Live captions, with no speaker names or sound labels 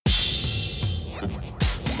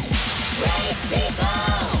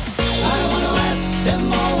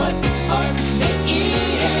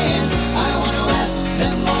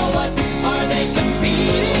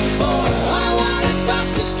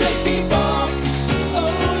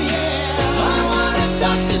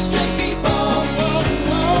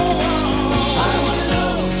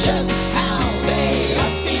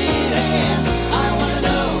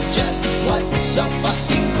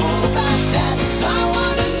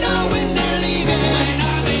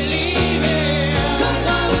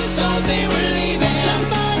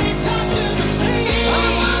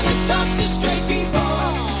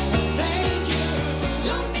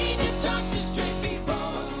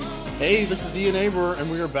this is Ian Aber, and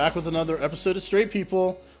we are back with another episode of Straight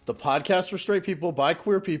People, the podcast for straight people by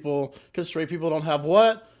queer people, because straight people don't have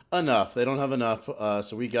what? Enough. They don't have enough.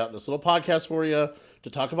 So we got this little podcast for you to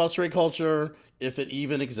talk about straight culture, if it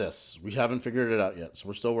even exists. We haven't figured it out yet, so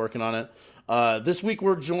we're still working on it. This week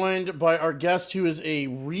we're joined by our guest, who is a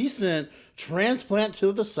recent transplant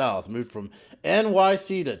to the South, moved from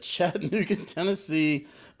NYC to Chattanooga, Tennessee.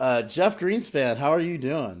 Jeff Greenspan, how are you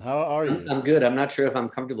doing? How are you? I'm good. I'm not sure if I'm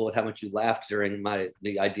comfortable with how much you laughed during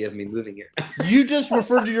the idea of me moving here. You just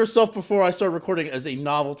referred to yourself before I started recording as a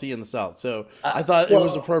novelty in the South, so I thought it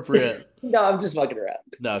was appropriate. No, I'm just fucking around.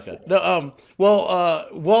 No, okay. No,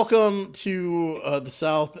 welcome to the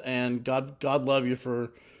South, and God love you for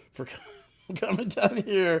coming down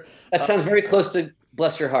here. That sounds very close to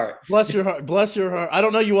bless your heart. Bless your heart. Bless your heart. I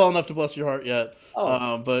don't know you well enough to bless your heart yet.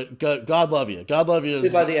 But God love you. God love you.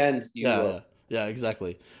 By the end, you will. Yeah,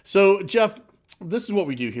 exactly. So, Jeff, this is what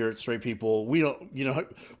we do here at Straight People. We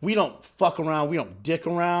don't fuck around. We don't dick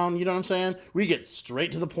around. You know what I'm saying? We get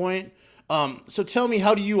straight to the point. So tell me,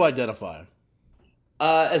 how do you identify?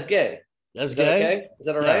 As gay. As is gay? That okay? Is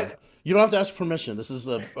that all right? You don't have to ask permission. This is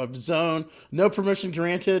a zone. No permission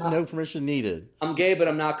granted. No permission needed. I'm gay, but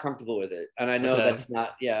I'm not comfortable with it, and I know that's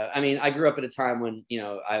not. Yeah, I mean, I grew up at a time when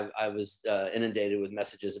I was inundated with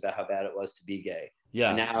messages about how bad it was to be gay. Yeah.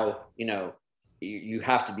 And now you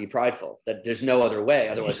have to be prideful. That there's no other way.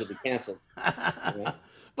 Otherwise, you'll be canceled.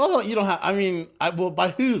 Well, you don't have. I mean,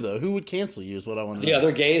 by who though? Who would cancel you? Is what I want to know. The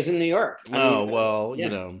other gays in New York.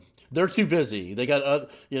 They're too busy. They got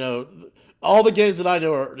all the gays that I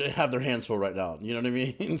know have their hands full right now. You know what I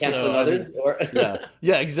mean? Canceling others.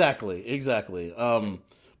 Yeah, exactly.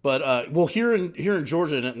 But here in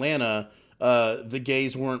Georgia and Atlanta, the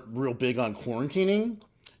gays weren't real big on quarantining.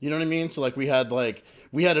 You know what I mean? So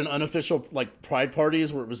we had an unofficial pride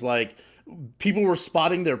parties where it was people were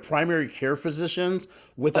spotting their primary care physicians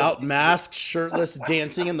without masks, shirtless,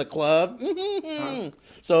 dancing in the club.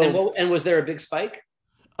 So and was there a big spike?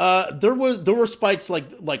 There were spikes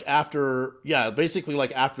after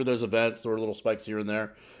after those events. There were little spikes here and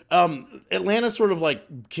there. Atlanta's sort of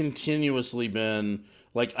continuously been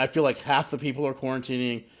I feel like half the people are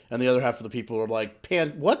quarantining and the other half of the people are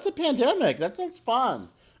what's a pandemic? That sounds fun.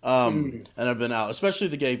 And I've been out, especially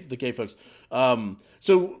the gay folks.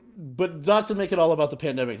 But not to make it all about the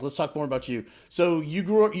pandemic. Let's talk more about you. So you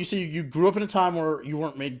grew up in a time where you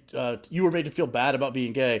were made to feel bad about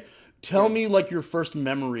being gay. Tell me your first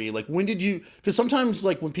memory. When did you? Because sometimes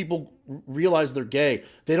when people realize they're gay,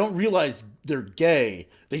 they don't realize they're gay.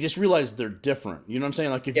 They just realize they're different. You know what I'm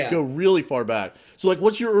saying? If you go really far back. So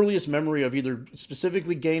what's your earliest memory of either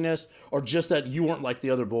specifically gayness or just that you weren't like the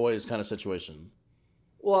other boys kind of situation?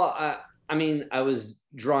 Well, I mean, I was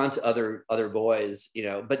drawn to other boys,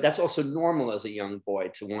 but that's also normal as a young boy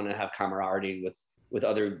to want to have camaraderie with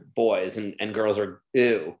other boys, and girls are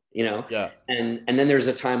ew, Yeah. And then there's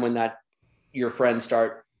a time when your friends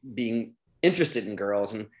start being interested in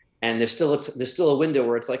girls, and there's still a window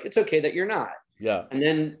where it's okay that you're not. Yeah. And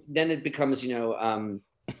then it becomes,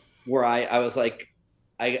 where I was I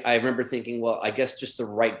remember thinking, well, I guess just the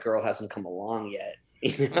right girl hasn't come along yet.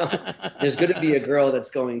 There's going to be a girl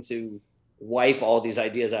that's going to wipe all these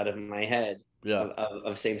ideas out of my head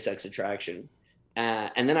of same-sex attraction.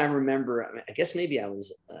 And then I remember, I guess maybe I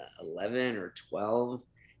was 11 or 12,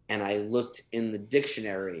 and I looked in the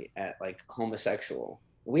dictionary at homosexual.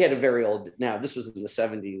 We had a very old, now this was in the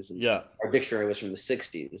 70s, and our dictionary was from the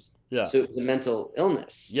 60s. Yeah. So it was a mental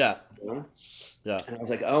illness. Yeah. Yeah. And I was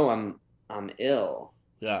like, oh, I'm ill.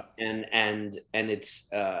 Yeah. And it's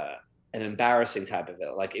an embarrassing type of it.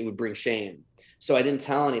 It would bring shame. So I didn't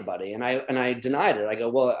tell anybody, and I denied it. I go,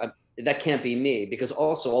 well, that can't be me, because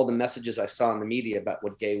also all the messages I saw in the media about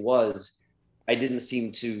what gay was, I didn't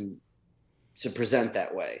seem to present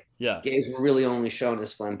that way. Yeah. Gays were really only shown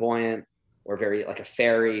as flamboyant or very a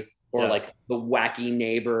fairy or the wacky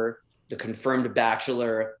neighbor, the confirmed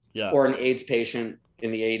bachelor, or an AIDS patient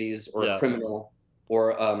in the 80s, or a criminal,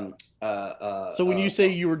 or so when you say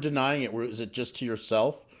you were denying it, was it just to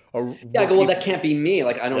yourself? Or I go, well, that can't be me.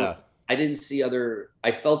 I didn't see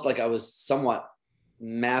I felt like I was somewhat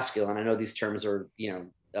masculine. I know these terms are,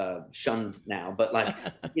 shunned now, but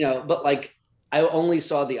I only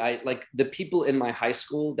saw the people in my high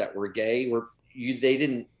school that were gay they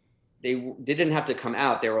didn't have to come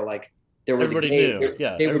out. They were everybody knew.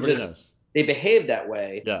 They behaved that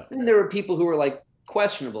way. Yeah. And there were people who were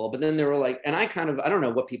questionable, but then they were and I don't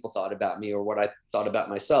know what people thought about me or what I thought about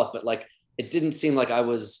myself, but it didn't seem like I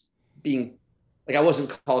was being I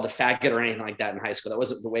wasn't called a faggot or anything like that in high school. That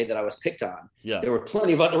wasn't the way that I was picked on. Yeah. There were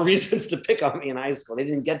plenty of other reasons to pick on me in high school. They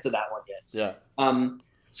didn't get to that one yet. Yeah.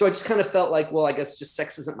 so I just kind of felt like, well, I guess just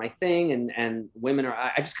sex isn't my thing, and women are.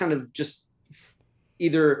 I just kind of just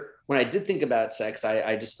either when I did think about sex,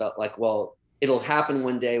 I just felt like, well, it'll happen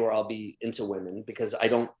one day where I'll be into women because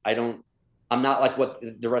I'm not like what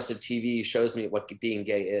the rest of TV shows me what being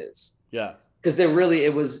gay is. Yeah. Because there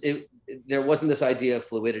wasn't this idea of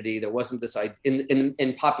fluidity. There wasn't this idea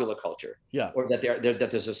in popular culture. Yeah. Or that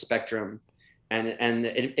that there's a spectrum, and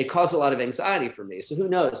it caused a lot of anxiety for me. So who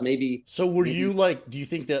knows? Maybe. So were you like? Do you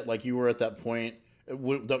think that like you were at that point,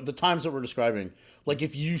 the times that we're describing, like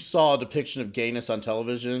if you saw a depiction of gayness on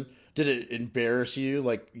television, did it embarrass you?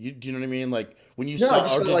 Like do you know what I mean? Like when you No, I saw,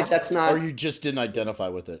 just felt like that's not. or you just didn't identify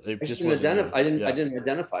with it. It I just didn't wasn't you. identify. Yeah. I didn't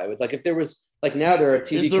identify with, like, if there was, like, now there are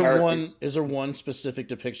TV Is there characters. is there one specific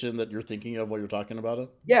depiction that you're thinking of while you're talking about it?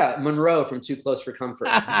 Yeah, Monroe from Too Close for Comfort.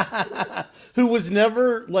 Who was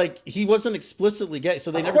never like, he wasn't explicitly gay, so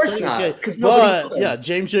they Of never course said he was not, gay. 'cause nobody But yeah, was.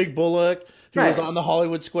 James J. Bullock, who was Right. on the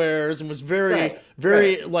Hollywood Squares and was very, Right.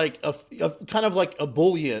 very like a kind of like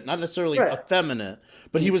ebullient, not necessarily Right. effeminate,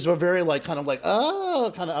 but he was a very like kind of like kind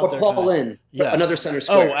of out Or there. Paul kinda, Lynn, yeah. another center Oh,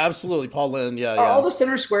 square. absolutely, Paul Lynn. Yeah, Are all yeah. the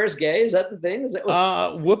center squares gay? Is that the thing? Is that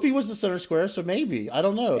Whoopi was the center square, so maybe I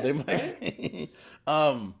don't know. yeah, They might right? be.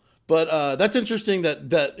 But that's interesting that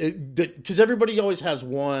because everybody always has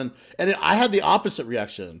one, and I had the opposite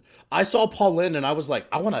reaction. I saw Paul Lynde and I was like,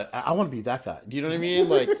 I want to be that guy. Do you know what I mean?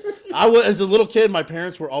 Like, I was as a little kid, my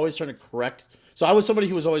parents were always trying to correct. So I was somebody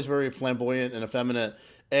who was always very flamboyant and effeminate,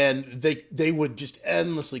 and they would just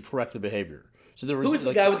endlessly correct the behavior. So there was Who was the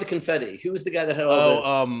like, guy with the confetti? Who was the guy that had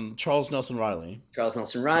all the Charles Nelson Riley. Charles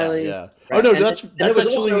Nelson Yeah, Riley? yeah. Oh Right. no, And that's it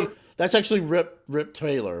was actually also Rip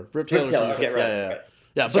Taylor. Rip Rip Taylor's Taylor. from- Okay, right, yeah, yeah, right.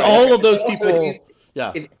 yeah. But Sorry. all of those Also, people,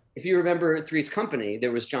 yeah, if you remember Three's Company,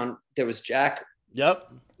 there was Jack,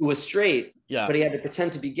 yep, who was straight, yeah, but he had to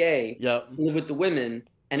pretend to be gay, yep, to live with the women,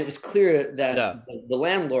 and it was clear that yeah, the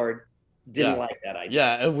landlord didn't yeah. like that idea.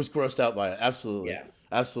 Yeah, it was grossed out by it. Absolutely. Yeah.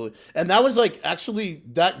 Absolutely. And that was like actually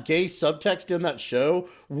that gay subtext in that show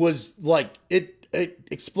was like it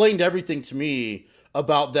explained everything to me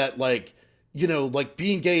about that, like, you know, like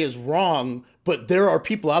being gay is wrong, but there are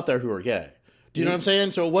people out there who are gay. Do you know what I'm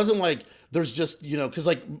saying? So it wasn't like there's just, you know, because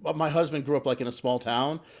like my husband grew up like in a small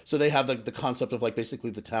town, so they have like the concept of like basically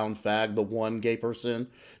the town fag, the one gay person.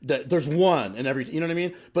 That there's one in every, you know what I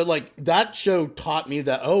mean? But like that show taught me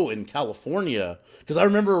that, oh, in California, because I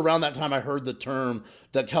remember around that time I heard the term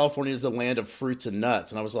that California is the land of fruits and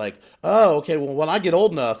nuts, and I was like, oh, okay, well when I get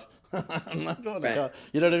old enough, I'm not going to Right.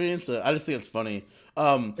 you know what I mean? So I just think it's funny.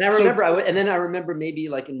 And I remember, and then I remember maybe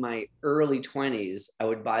like in my early 20s, I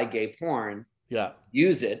would buy gay porn, Yeah,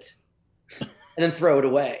 use it, and then throw it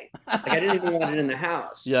away. Like I didn't even want it in the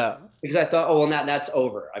house. yeah, Because I thought, oh, well, now that's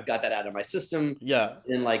over. I've got that out of my system. yeah.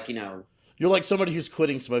 And like, you know, You're like somebody who's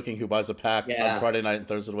quitting smoking who buys a pack Yeah. on Friday night and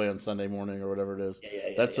throws it away on Sunday morning or whatever it is.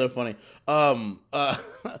 yeah, That's so funny.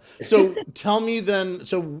 So tell me then.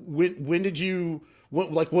 So when did you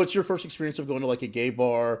what's your first experience of going to like a gay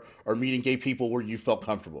bar or meeting gay people where you felt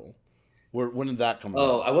comfortable? When did that come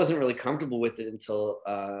Oh, about? I wasn't really comfortable with it until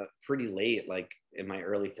pretty late, like in my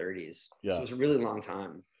early 30s. Yeah. So it was a really long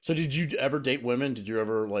time. So did you ever date women? Did you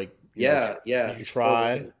ever like? Yeah. Did you These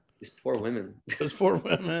try? women. These poor women. Those poor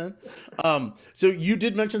women. So you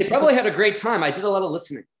did mention They probably had a great time. I did a lot of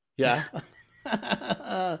listening. Yeah.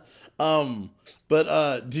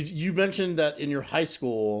 But did you mention that in your high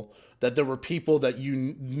school that there were people that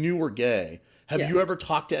you knew were gay? Have Yeah. you ever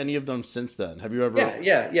talked to any of them since then? Have you ever?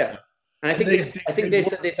 Yeah. And I think they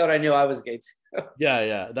said they thought I knew I was gay too.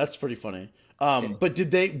 Yeah. That's pretty funny. But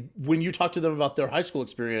when you talked to them about their high school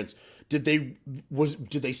experience, did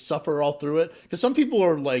they suffer all through it? Because some people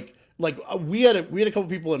are like we had a couple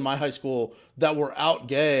people in my high school that were out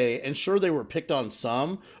gay, and sure they were picked on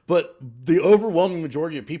some, but the overwhelming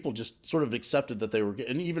majority of people just sort of accepted that they were gay.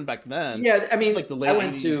 And even back then, Yeah, I mean, like the late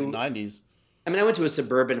 80s and 90s. I went to a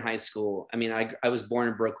suburban high school. I mean, I was born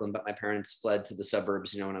in Brooklyn, but my parents fled to the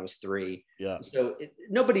suburbs, when I was 3. Yeah. So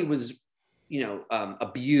nobody was,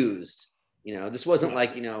 abused. This wasn't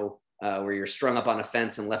like, where you're strung up on a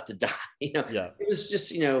fence and left to die. Yeah. It was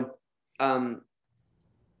just,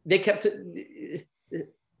 they kept it.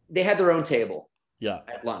 They had their own table. Yeah.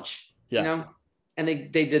 At lunch. Yeah. And they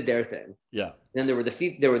did their thing. Yeah. Then there were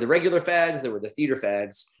the regular fags. There were the theater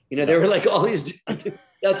fags. There were like all these.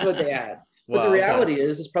 That's what they had. But the reality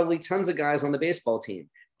is, there's probably tons of guys on the baseball team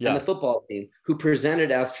and the football team who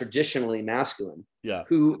presented as traditionally masculine. Yeah.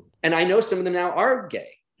 And I know some of them now are gay.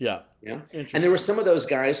 Yeah. And there were some of those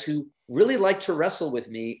guys who really liked to wrestle with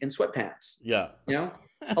me in sweatpants. Yeah.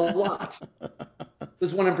 A lot.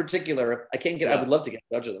 There's one in particular. I would love to get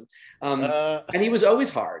in touch with him. And he was always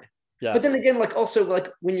hard. Yeah. But then again, like also like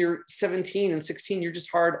when you're 17 and 16, you're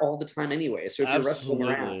just hard all the time anyway. So if you're wrestling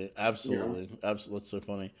around, Absolutely, you know, absolutely, absolutely. That's so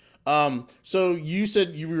funny. So you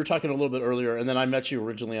said you were talking a little bit earlier, and then I met you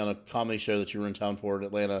originally on a comedy show that you were in town for in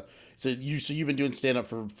Atlanta. So you've been doing stand up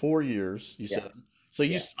for 4 years. You yeah, said so.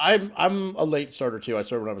 yeah, I'm a late starter too. I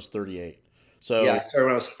started when I was 38. yeah. So I started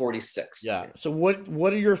when I was 46. yeah. Yeah. So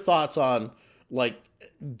what are your thoughts on like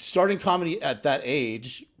starting comedy at that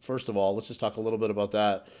age? First of all, let's just talk a little bit about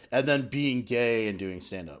that, and then being gay and doing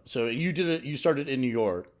stand up. So you did it. You started in New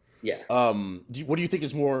York. Yeah. What do you think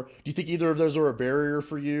is more? Do you think either of those are a barrier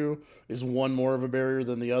for you? Is one more of a barrier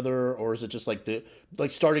than the other, or is it just like like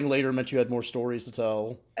starting later meant you had more stories to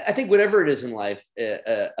tell? I think whatever it is in life,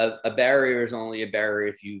 a barrier is only a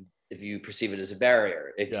barrier if you perceive it as a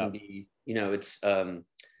barrier. It Yeah, can be,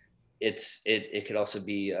 it could also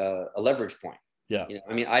be a leverage point. yeah,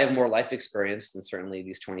 I mean, I have more life experience than certainly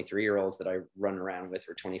these 23-year-olds that I run around with,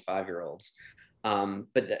 or 25-year-olds. And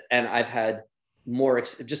I've had more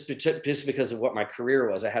just because of what my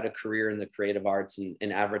career was. I had a career in the creative arts and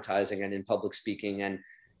in advertising and in public speaking, and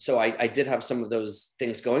so I did have some of those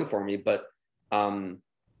things going for me. But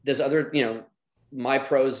there's other, my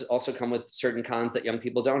pros also come with certain cons that young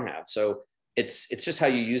people don't have. So it's just how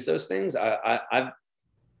you use those things.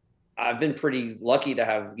 I've been pretty lucky to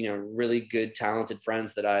have, really good, talented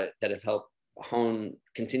friends that have helped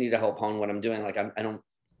continue to help hone what I'm doing. Like I don't,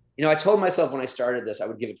 I told myself when I started this, I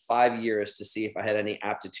would give it 5 years to see if I had any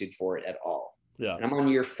aptitude for it at all. yeah, And I'm on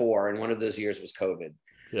year 4, and one of those years was COVID.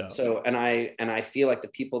 yeah, So, and I feel like the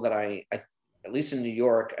people that at least in New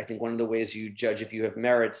York, I think one of the ways you judge if you have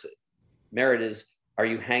merit is, are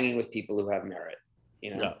you hanging with people who have merit?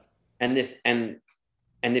 yeah, And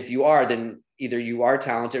if you are, then either you are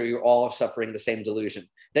talented or you're all suffering the same delusion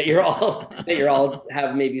that you're all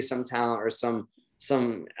have maybe some talent or some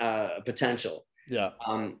potential. yeah,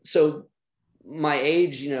 So my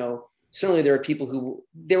age, certainly there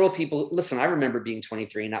were people, listen, I remember being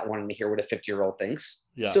 23 and not wanting to hear what a 50-year-old thinks.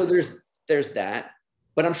 yeah, So there's that,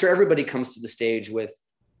 but I'm sure everybody comes to the stage with,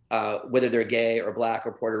 whether they're gay or Black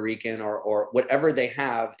or Puerto Rican or whatever they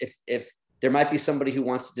have, if there might be somebody who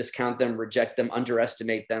wants to discount them, reject them,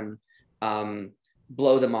 underestimate them,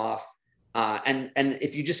 blow them off. And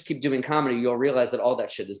if you just keep doing comedy, you'll realize that all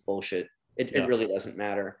that shit is bullshit. It really doesn't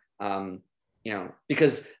matter.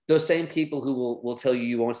 Because those same people who will tell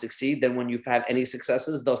you won't succeed, then when you have any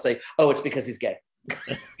successes, they'll say, oh, it's because he's gay.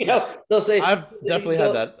 They'll say, I've definitely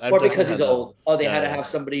had that. or because he's old. Oh, they had to have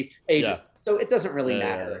somebody age. Yeah. So it doesn't really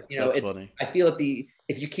matter. That's funny. I feel that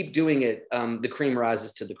if you keep doing it, the cream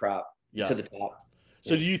rises to the crop, to the top.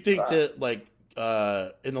 So do you think that like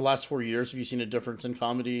in the last 4 years, have you seen a difference in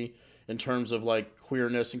comedy in terms of like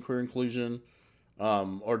queerness and queer inclusion?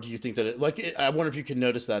 Or do you think that I wonder if you can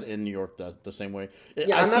notice that in New York the same way?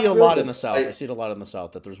 I see it a lot in the South. I see it a lot in the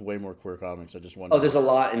South that there's way more queer comics. I just wonder. Oh, there's a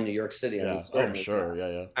lot in New York City. Yeah. I mean, oh, sure.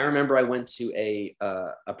 Yeah. I remember I went to a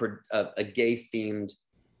gay themed.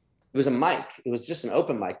 It was a mic. It was just an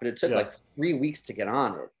open mic, but it took like 3 weeks to get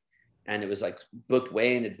on it, and it was like booked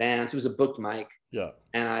way in advance. It was a booked mic. Yeah.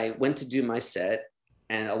 And I went to do my set,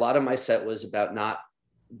 and a lot of my set was about not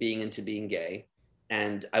being into being gay,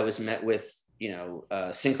 and I was met with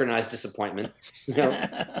synchronized disappointment,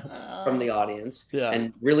 from the audience,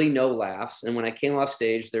 and really no laughs. And when I came off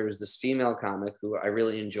stage, there was this female comic who I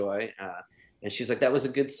really enjoy, and she's like, "That was a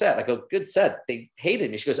good set." I go, "Good set." They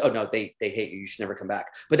hated me. She goes, "Oh no, they hate you. You should never come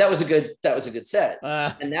back." But that was a good set.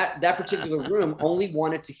 And that particular room only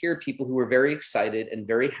wanted to hear people who were very excited and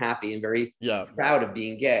very happy and very proud of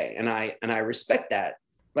being gay, and I respect that.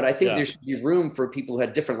 But I think there should be room for people who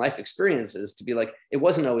had different life experiences to be like, it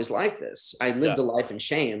wasn't always like this. I lived a life in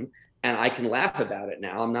shame, and I can laugh about it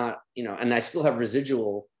now. I'm not, and I still have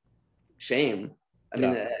residual shame. I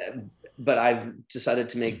mean, but I've decided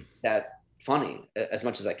to make that funny as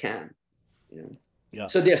much as I can. Yeah.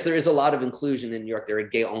 So yes, there is a lot of inclusion in New York. There are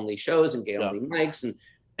gay only shows and gay only mics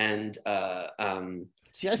and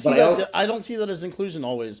See, I see that. I don't see that as inclusion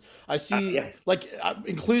always. I see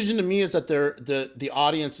inclusion to me is that the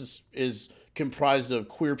audience is comprised of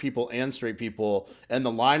queer people and straight people, and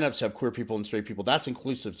the lineups have queer people and straight people. That's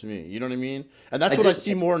inclusive to me. You know what I mean? And that's what I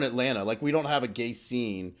see more in Atlanta. Like, we don't have a gay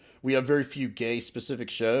scene. We have very few gay specific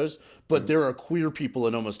shows, but there are queer people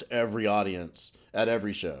in almost every audience at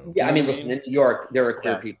every show. Yeah, I mean, listen, in New York, there are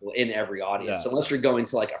queer people in every audience. Unless you're going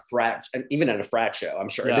to like a frat, even at a frat show, I'm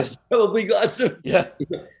sure there's probably lots of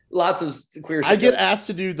queer shows. I get asked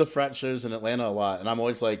to do the frat shows in Atlanta a lot, and I'm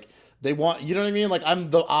always like, They want, you know what I mean? Like I'm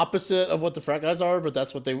the opposite of what the frat guys are, but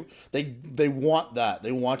that's what they want that.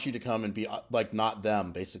 They want you to come and be like not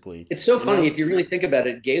them, basically. It's so You funny know? if you really think about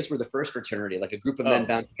it. Gays were the first fraternity, like a group of men Oh,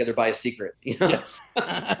 bound together by a secret. You know, yes.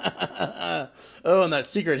 Oh, and that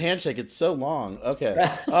secret handshake, it's so long. Okay.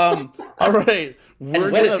 All right.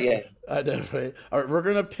 and wet at the end. I know, right? All right, we're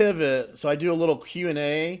gonna pivot. So I do a little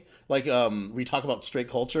Q&A, like we talk about straight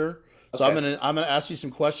culture. So Okay. I'm gonna ask you some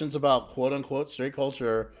questions about quote unquote straight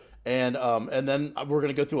culture, and then we're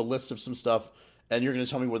gonna go through a list of some stuff, and you're gonna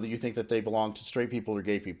tell me whether you think that they belong to straight people or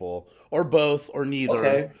gay people, or both, or neither.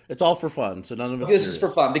 Okay. It's all for fun, so none of Okay. it's This is for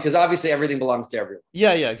serious. fun because obviously everything belongs to everyone.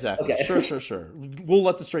 Yeah, yeah, exactly. Sure, Okay. sure, sure. We'll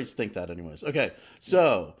let the straights think that, anyways. Okay,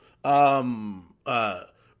 so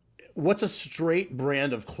what's a straight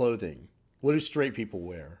brand of clothing? What do straight people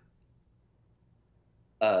wear?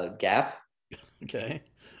 Gap. Okay,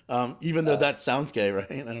 even though Uh, that sounds gay,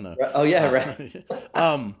 right? I don't know. oh yeah,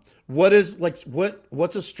 right. What is like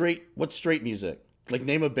what's straight music? Like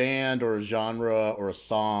name a band or a genre or a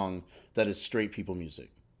song that is straight people music.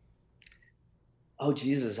 Oh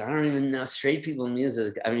Jesus, I don't even know straight people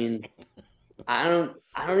music. I mean, I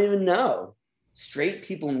don't even know straight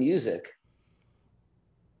people music.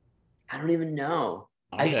 I don't even know.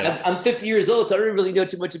 Okay, I'm 50 years old, so I don't really know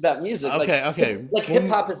too much about music. okay, okay. Like hip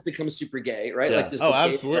Well, hop has become super gay, right? Like yeah. there's Oh, the gay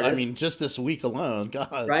absolutely. I mean, artists, just this week alone,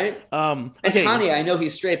 God. right? And Okay, Kanye, I know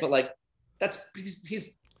he's straight, but like he's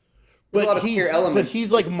there's a lot of queer but elements.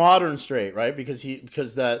 he's like modern straight, right? Because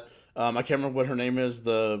that I can't remember what her name is.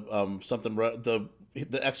 The something the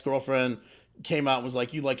ex girlfriend came out and was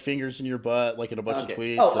like, you like fingers in your butt, like in a bunch of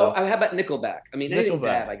Okay. tweets. Oh, So how about Nickelback? I mean, anything Nickelback,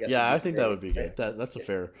 bad, I guess, would yeah, be I think that straight, would be right? good. That's a Yeah.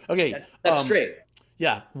 fair. Okay, That's straight.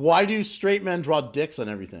 yeah. Why do straight men draw dicks on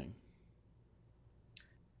everything?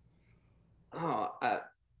 Oh, I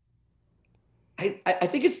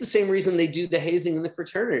think it's the same reason they do the hazing in the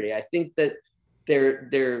fraternity. I think that they're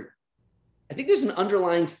I think there's an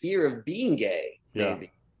underlying fear of being gay, Yeah,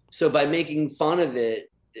 maybe. So by making fun of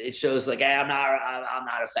it, it shows like, hey, I'm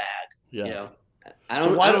not a fag. You yeah. know,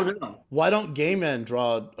 So I don't know. why don't gay men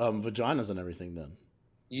draw vaginas and everything then,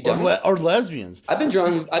 You don't? or lesbians? I've been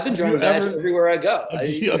Have you drawing vag ever? everywhere I go.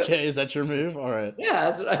 Okay, is that your move? All right.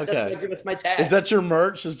 Yeah, Okay. that's my Is tag. that your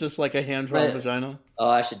merch? Is just like a hand drawn My, vagina? oh,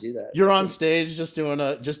 I should do that. You're on stage just doing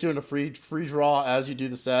a free draw as you do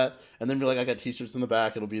the set, and then be like, I got t-shirts in the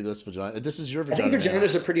back. It'll be this vagina. This is your I think vagina now.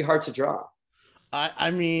 vaginas are pretty hard to draw.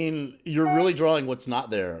 I mean, you're really drawing what's not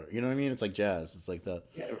there. You know what I mean? It's like jazz. It's like that.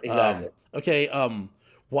 Yeah, exactly. Okay.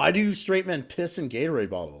 Why do straight men piss in Gatorade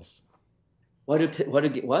bottles? What?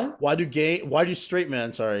 Why do straight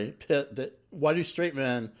men sorry why do straight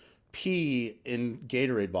men pee in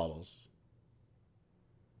Gatorade bottles?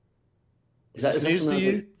 Is this Is that news to from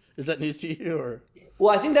you? Is that news to you or?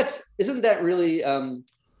 well, I think isn't that really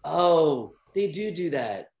oh, they do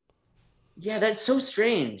that. Yeah, that's so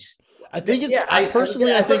strange. I think it's Yeah, I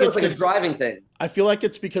personally I I thought think that it's was like a because driving thing. I feel like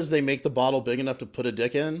it's because they make the bottle big enough to put a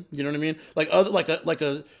dick in. You know what I mean? Like other like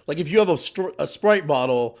if you have a Sprite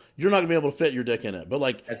bottle, you're not gonna be able to fit your dick in it. But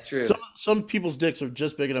like That's true. some people's dicks are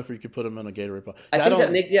just big enough where you could put them in a Gatorade bottle. I Yeah, I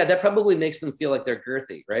think don't. that probably makes them feel like they're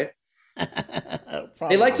girthy, right?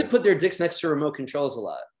 They like to Probably. put their dicks next to remote controls a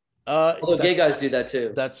lot. Although gay That's guys do that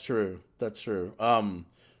too. that's true. That's true.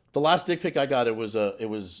 The last dick pic I got, it was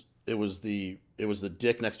the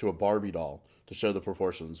dick next to a Barbie doll to show the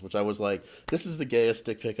proportions, which I was like, this is the gayest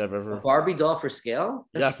dick pic I've A ever. Barbie doll for scale?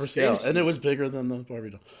 Yeah, That's for scale, strange. and it was bigger than the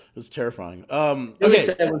Barbie doll. It was terrifying. Really Okay.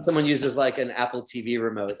 sad when someone uses like an Apple TV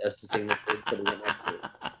remote as the thing that they're putting it next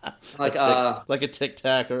to. Like, Like a tic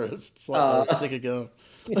tac or a uh, stick of gum.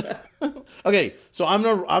 yeah. Okay, so I'm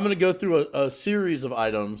gonna go through a series of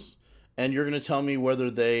items, and you're gonna tell me whether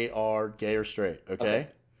they are gay or straight. Okay.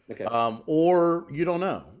 Okay. Okay. Or you don't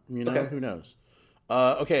know. You know, Okay. who knows?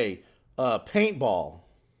 Okay. Paintball.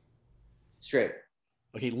 Straight.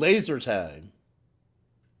 Okay. Laser tag.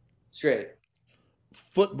 Straight.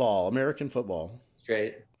 Football. American football.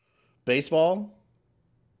 Straight. Baseball.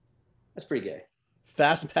 That's pretty gay.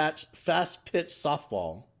 Fast pitch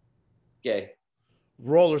softball. Gay.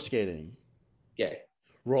 Roller skating. Gay.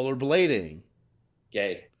 Roller blading.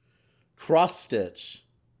 Gay. Cross stitch.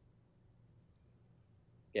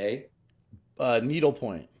 Gay.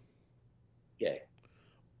 Needlepoint. Gay.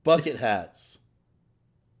 Bucket hats.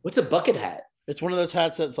 What's a bucket hat? It's one of those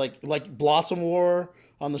hats that's like Blossom wore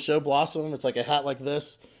on the show Blossom. It's like a hat like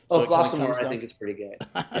this. So Oh, it kind of Blossom comes I down. think it's pretty gay.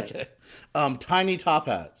 Yeah. Okay. Tiny top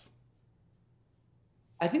hats.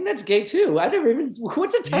 I think that's gay too. I never even.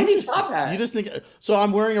 What's a tiny top hat? You just think so.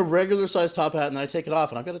 I'm wearing a regular size top hat and I take it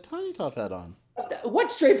off and I've got a tiny top hat on.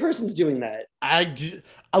 What straight person's doing that? I do,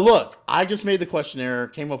 Look, I just made the questionnaire,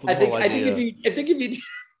 came up with the whole idea. I think if you,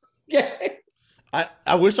 yeah.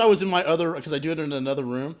 I wish I was in my other, because I do it in another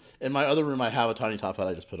room. In my other room, I have a tiny top hat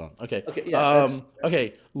I just put on. Okay. Okay, yeah, that's.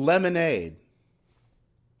 Okay. Lemonade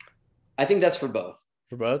I think that's for both.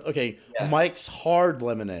 for both. Okay. Yeah, Mike's Hard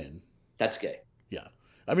Lemonade. that's gay. Yeah.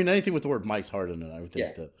 I mean, anything with the word Mike's Hard in it, I would think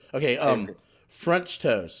Yeah, that. Okay. I agree. French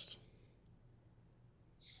toast.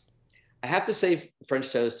 I have to say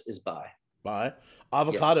French toast is bi. Bye. Yeah,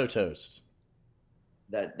 Avocado toast.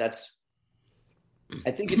 that's.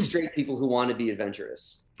 I think it's straight people who want to be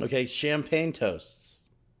adventurous. Okay. Champagne toasts.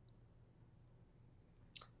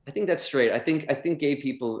 I think that's straight. I think gay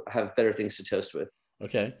people have better things to toast with.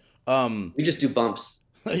 Okay. We just do bumps.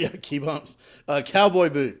 Yeah. Key bumps. Cowboy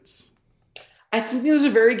boots. I think those are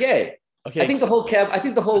very gay. Okay. I think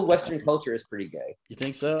the whole Western culture is pretty gay. You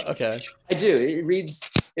think so? Okay. I do. It reads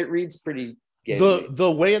pretty gay. To me.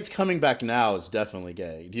 The way it's coming back now is definitely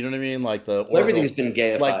gay. Do you know what I mean? Like the Well, everything's been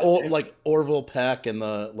gayified. like Orville Peck and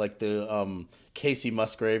the Casey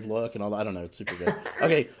Musgrave look and all that. I don't know. It's super gay.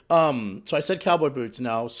 Okay. So I said cowboy boots.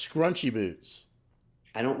 Now scrunchy boots.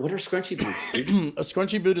 I don't. What are scrunchy boots? Dude? A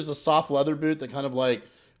scrunchy boot is a soft leather boot that kind of like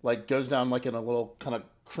goes down like in a little kind of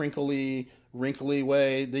crinkly, wrinkly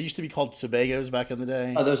way. They used to be called Sebagos back in the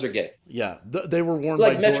day. Oh, those are gay. Yeah, they were worn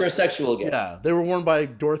Like by metrosexual gay. yeah, they were worn by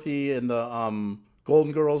Dorothy and the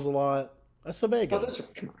Golden Girls a lot. A Sebago. Oh, those are,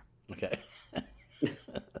 come on. Okay.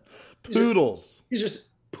 Poodles. These are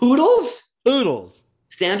poodles. Poodles.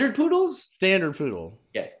 Standard poodles. Standard poodle.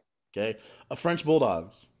 Gay. Okay. A French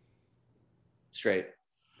bulldogs. Straight.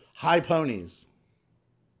 High ponies.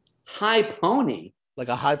 High pony. Like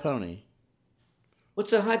a high pony.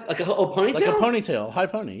 What's a high? Like a ponytail? Like a ponytail. High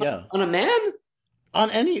pony. Yeah. On a man?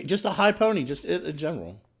 On any, just a high pony, just in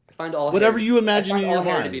general. I find all whatever hair, you imagine I find in your all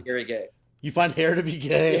hair mind. to be very gay. You find hair to be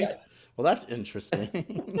gay? Yes. Well, that's interesting.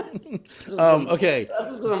 Okay.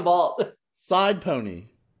 That's just I'm bald. Side pony.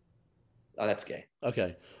 Oh, that's gay.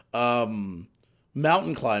 Okay.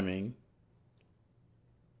 Mountain climbing.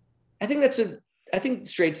 I think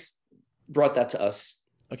straights brought that to us.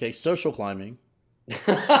 Okay. Social climbing.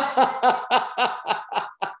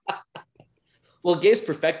 Well, gays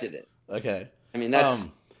perfected it. Okay. I mean, that's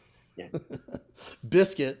yeah.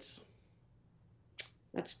 Biscuits.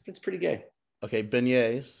 That's pretty gay. Okay.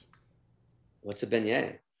 Beignets. What's a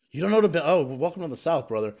beignet? You don't know what a oh, welcome to the South,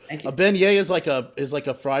 brother. Thank you. A beignet is like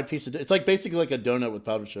a fried piece of. It's like basically like a donut with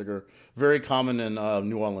powdered sugar. Very common in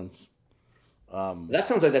New Orleans. That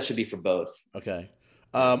sounds like that should be for both. Okay.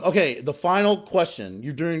 Okay. The final question.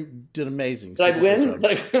 You did amazing. Did I win?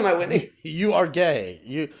 Am I winning? You are gay.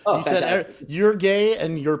 You said you're gay,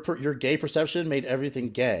 and your gay perception made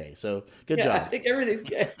everything gay. So good job. I think everything's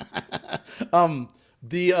gay. Okay.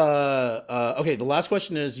 The last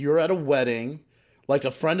question is: you're at a wedding. Like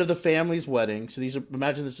a friend of the family's wedding. So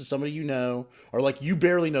imagine this is somebody you know, or like you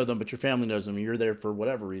barely know them, but your family knows them and you're there for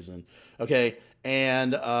whatever reason. Okay.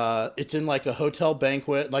 And it's in like a hotel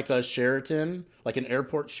banquet, like a Sheraton, like an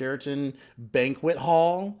airport Sheraton banquet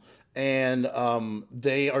hall. And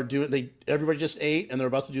everybody just ate and they're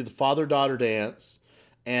about to do the father-daughter dance.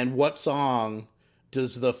 And what song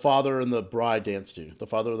does the father and the bride dance to? The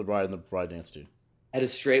father of the bride and the bride dance to? At a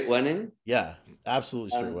straight wedding? Yeah.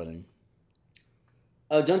 Absolutely straight wedding.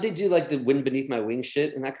 Oh, don't they do like the wind beneath my wings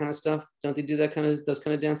shit and that kind of stuff? Don't they do those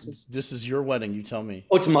kind of dances? This is your wedding. You tell me.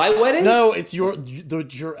 Oh, it's my wedding? No, it's you're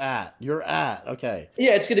at. Okay.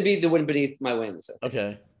 Yeah, it's gonna be the wind beneath my wings.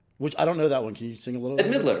 Okay. Which I don't know that one. Can you sing a little? Ed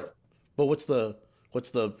Midler. But what's the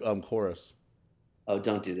chorus? Oh,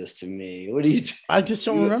 don't do this to me. What are you? I just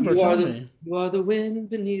don't remember. Tell me. You are the wind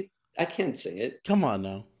beneath. I can't sing it. Come on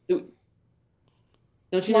now. Don't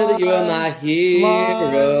you know that you are my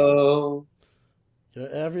hero? You're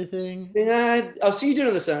everything. So you do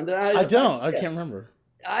know the song? I don't. I can't remember.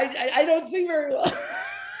 I don't sing very well.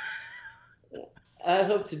 I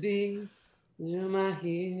hope to be. You're my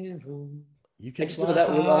hero. You can fly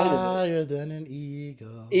higher than an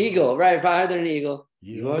eagle. Eagle, right? Higher than an eagle.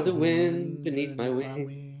 You are the wind beneath my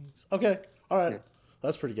wings. Okay. All right. Yeah.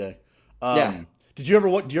 That's pretty gay. Yeah. Did you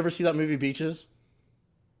ever see that movie Beaches?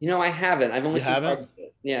 I haven't. I've only seen parts of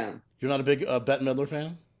it. Yeah. You're not a big Bette Midler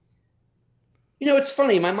fan? It's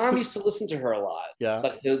funny. My mom used to listen to her a lot. Yeah.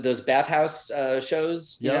 Like those bathhouse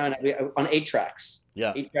shows, on 8-tracks.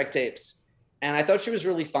 Yeah. 8-track tapes. And I thought she was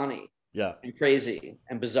really funny. Yeah. And crazy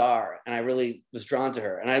and bizarre. And I really was drawn to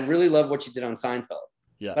her. And I really love what she did on Seinfeld.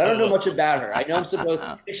 Yeah. I don't know much about her. I know I'm supposed.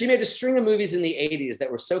 She made a string of movies in the '80s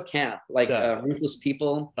that were so camp, like Yeah. Ruthless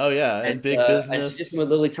People, Oh yeah, and Big and she did Business. some with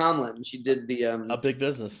Lily Tomlin. She did the A Big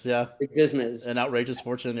Business, yeah. Big Business. An Outrageous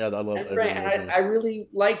Fortune. Yeah, I love And, every right, one of and those I movies. really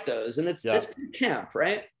like those, and Yeah. that's pretty camp,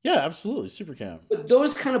 right? Yeah, absolutely. Super camp. But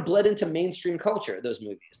those kind of bled into mainstream culture. Those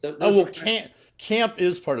movies. Oh Those well, were camp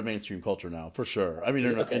is part of mainstream culture now, for sure. I mean,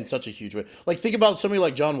 in okay, such a huge way. Like, think about somebody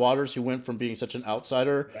like John Waters, who went from being such an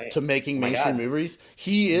outsider right? to making Oh my mainstream god. movies.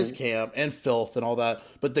 He is Mhm. camp and filth and all that,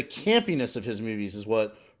 but the campiness of his movies is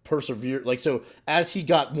what persevered. Like, so as he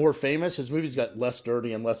got more famous, his movies got less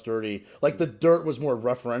dirty and less dirty. Like, the dirt was more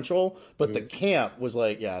referential, but the Mhm. camp was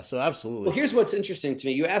like, yeah. So Well, absolutely, here's what's interesting to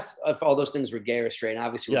me. You asked if all those things were gay or straight, and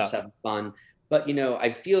obviously we're yeah, just having fun. But I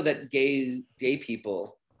feel that gay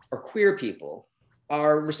people or queer people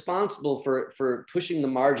are responsible for pushing the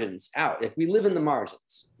margins out. Like we live in the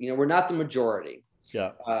margins. We're not the majority.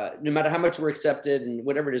 yeah, No matter how much we're accepted and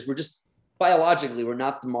whatever it is, we're just biologically we're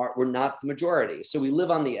not the majority. So we live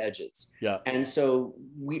on the edges, yeah, and so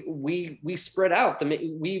we spread out.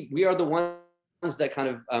 We are the ones that kind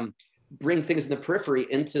of bring things in the periphery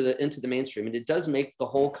into the mainstream, and it does make the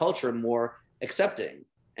whole culture more accepting.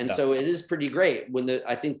 And yeah. so it is pretty great when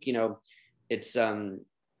I think it's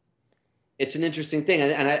it's an interesting thing,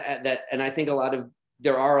 and I think a lot of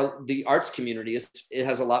the arts community it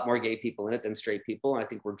has a lot more gay people in it than straight people, and I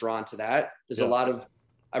think we're drawn to that. There's a Yeah. lot of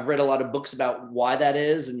I've read a lot of books about why that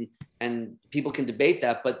is, and people can debate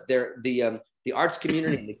that, but the arts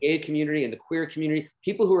community and the gay community and the queer community,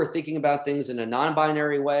 people who are thinking about things in a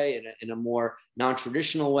non-binary way, in a more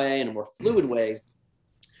non-traditional way, in a more fluid way,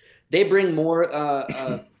 they bring more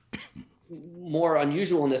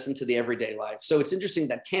unusualness into the everyday life. So it's interesting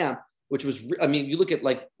that camp, which was, I mean, you look at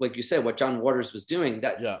like you said, what John Waters was doing,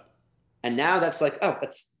 Yeah. and now that's like, oh,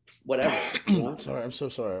 that's whatever. Sorry, I'm so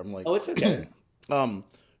sorry. I'm like, Oh, it's okay. um,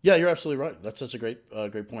 yeah, you're absolutely right. That's such a great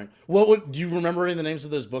point. Do you remember any of the names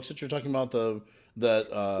of those books that you're talking about? Well,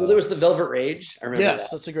 there was the Velvet Rage. I remember Yes,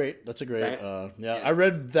 that. that's a great, Right? yeah. Yeah. I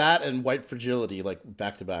read that and White Fragility like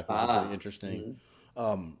back to back. It was a pretty Ah. interesting,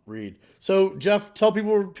 Mhm. read. So Jeff, tell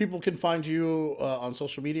people where people can find you on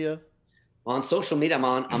social media. On social media, I'm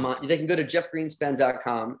on. They can go to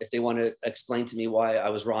jeffgreenspan.com if they want to explain to me why I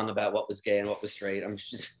was wrong about what was gay and what was straight. I'm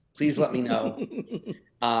just please let me know.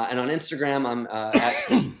 And on Instagram, I'm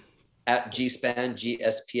at gspan,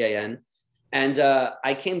 GSPAN. And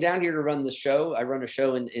I came down here to run the show. I run a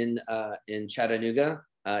show in Chattanooga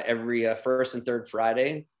every first and third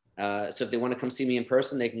Friday. So if they want to come see me in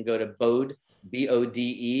person, they can go to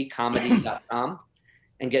BODE comedy.com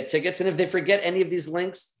and get tickets. And if they forget any of these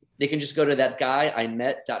links, they can just go to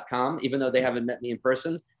thatguyimet.com, even though they haven't met me in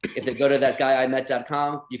person. If they go to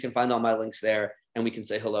thatguyimet.com, you can find all my links there, and we can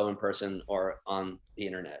say hello in person or on the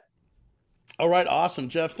internet. All right, awesome,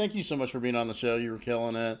 Jeff. Thank you so much for being on the show. You were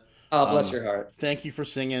killing it. Oh, bless your heart. Thank you for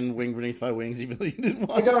singing "Wing Beneath My Wings," even though you didn't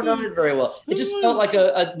I want don't know to. it very well. It just felt like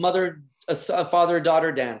a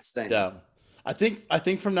father-daughter dance thing. Yeah. I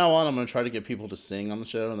think from now on I'm gonna try to get people to sing on the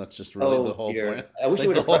show, and that's just really the Oh whole dear. point. I wish you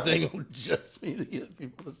Like would the have whole prepped thing me. will just be to get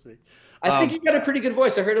people to sing. I think Um, you got a pretty good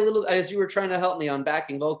voice. I heard a little as you were trying to help me on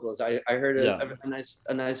backing vocals. I heard yeah,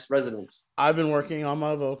 a nice resonance. I've been working on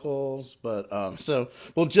my vocals, but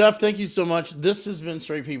well, Jeff, thank you so much. This has been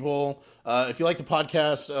Straight People. If you like the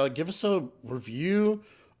podcast, give us a review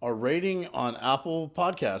or rating on Apple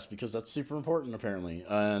Podcasts because that's super important apparently.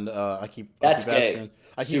 And I keep That's gay. asking.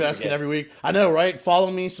 I keep Super asking gay. every week. I know, right?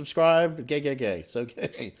 Follow me, subscribe. Gay, gay, gay. So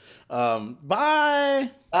gay.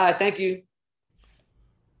 Bye. Thank you.